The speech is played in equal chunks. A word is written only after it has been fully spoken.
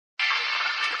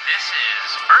This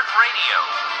is Earth Radio.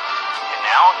 And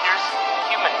now here's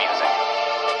human music.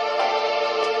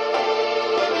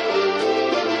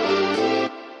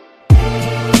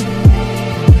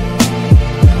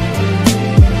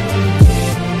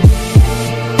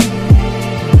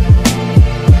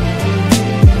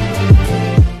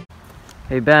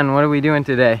 Hey Ben, what are we doing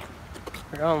today?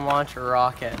 We're going to launch a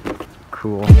rocket.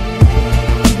 Cool.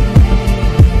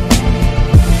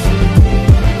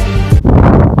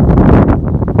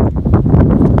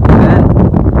 Ben?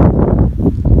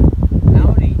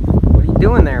 Howdy. What are you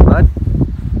doing there, bud?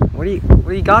 What do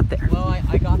you got there? Well,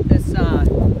 I got this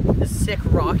sick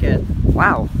rocket.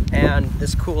 Wow. And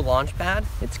this cool launch pad.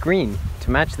 It's green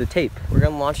to match the tape. We're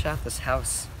going to launch it at this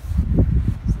house.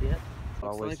 See it? Looks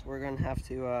Always. like we're going to have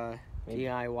to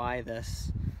DIY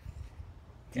this.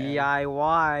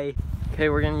 DIY. Okay,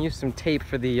 we're gonna use some tape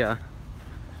for the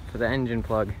engine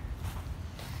plug.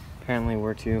 Apparently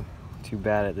we're too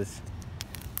bad at this.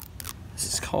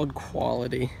 This is called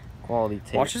quality. Quality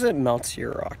tape. Watch as it melts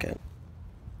your rocket.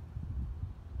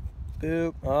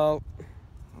 Boop. Oh.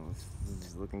 This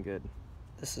is looking good.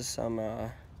 This is some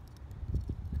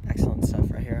excellent stuff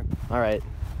right here. All right.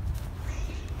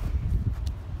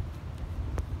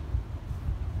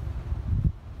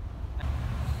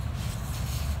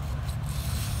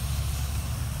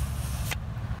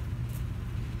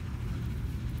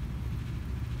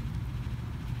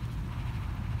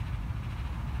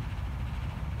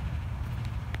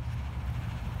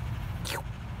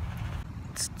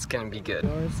 It's gonna be good.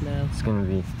 It's gonna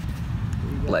be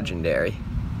legendary.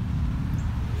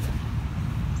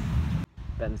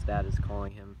 Ben's dad is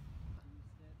calling him.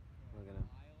 Look at him.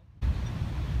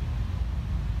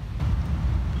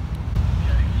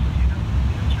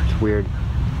 It's weird.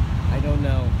 I don't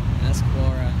know. Ask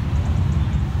Laura.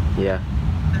 Yeah.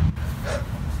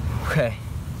 Okay.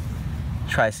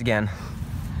 Try this again.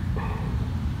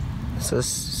 So this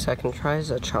second try is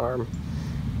a charm.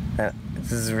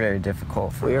 This is very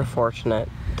difficult for We me. are fortunate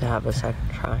to have a second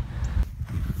try.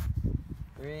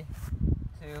 3,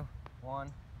 2,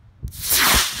 1.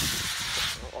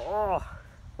 Oh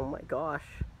my gosh.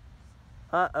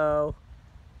 Uh-oh.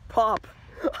 Pop.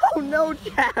 Oh no,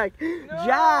 Jack!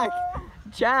 No!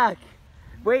 Jack!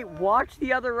 Wait, watch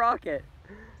the other rocket.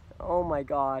 Oh my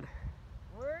god.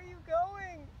 Where are you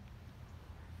going?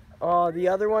 Oh, the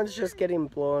other one's just getting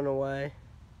blown away.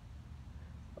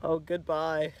 Oh,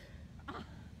 goodbye.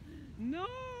 No!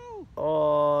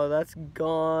 Oh, that's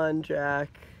gone,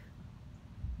 Jack.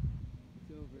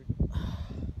 It's over.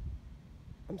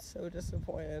 I'm so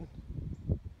disappointed.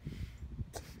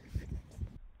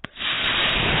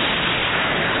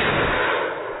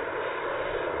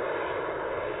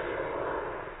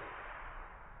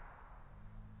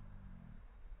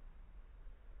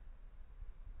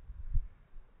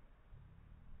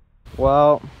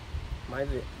 Well, My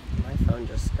phone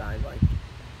just died like.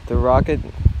 the rocket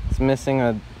is missing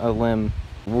a limb.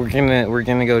 We're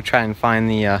gonna go try and find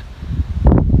the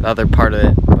other part of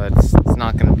it, but it's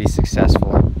not gonna be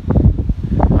successful.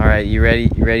 All right, you ready?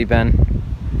 You ready, Ben?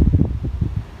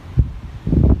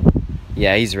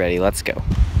 Yeah, he's ready. Let's go.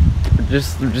 We're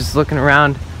just looking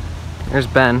around. There's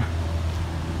Ben.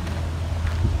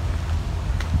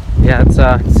 Yeah, it's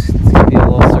gonna be a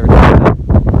little search.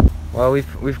 Well,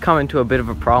 we've come into a bit of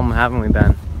a problem, haven't we,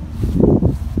 Ben?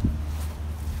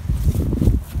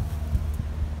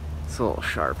 It's a little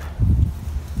sharp.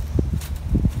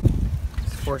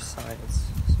 It's for science.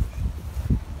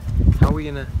 How are we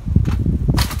gonna?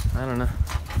 I don't know.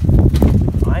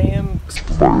 I am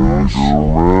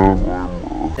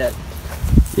dead.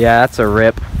 Yeah, that's a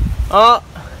rip. Oh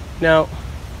no.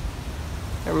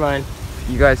 Never mind. If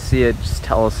you guys see it, just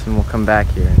tell us and we'll come back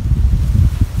here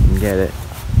and get it.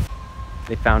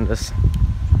 They found us.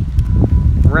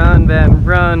 Run, Ben,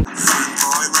 run. Run, boy,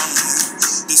 run.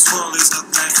 This world is not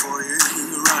meant for you.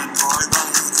 Run, boy,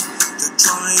 run. They're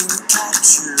trying to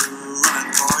catch you. Run,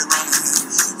 boy, run.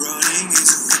 Running is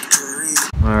a victory.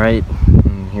 All right,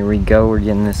 here we go. We're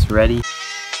getting this ready.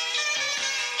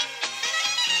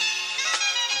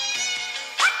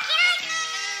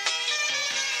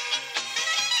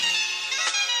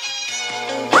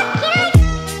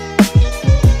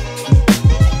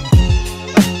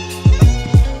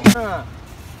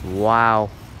 Wow.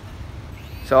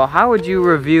 So how would you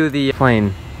review the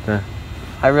plane?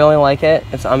 I really like it.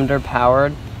 It's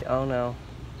underpowered. Oh no.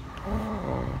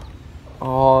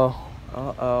 Oh.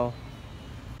 Uh-oh.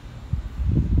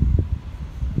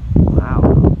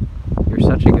 Wow. You're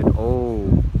such a good...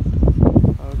 Oh.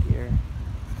 Oh dear.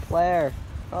 Flare.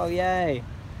 Oh yay.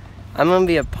 I'm gonna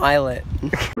be a pilot.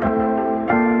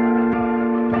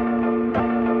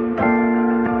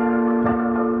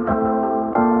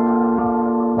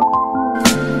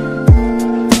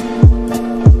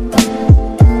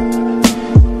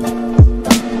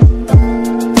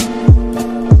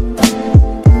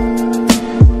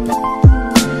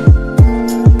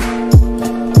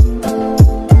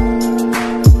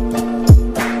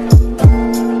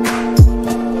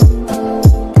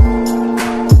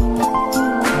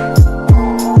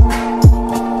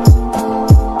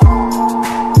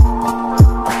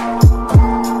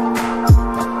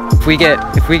 we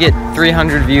get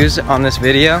 300 views on this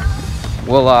video,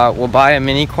 we'll buy a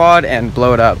mini quad and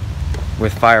blow it up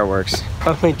with fireworks.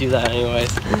 Probably do that anyways.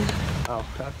 Oh,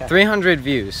 okay. 300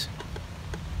 views.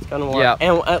 It's gonna work. Yeah.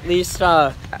 And at least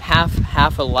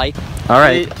half a like. All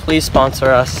right. Please sponsor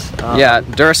us. Yeah,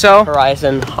 Duracell.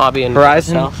 Horizon Hobby and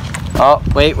Horizon. Duracell. Oh,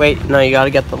 wait. No, you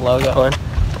gotta get the logo in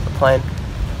the plane.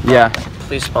 Yeah.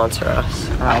 Please sponsor us.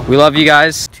 Ow. We love you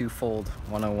guys. Twofold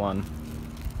 101.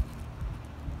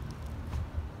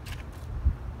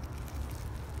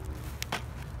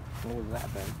 What was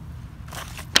that then?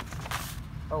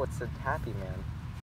 Oh, it's the Tappy Man.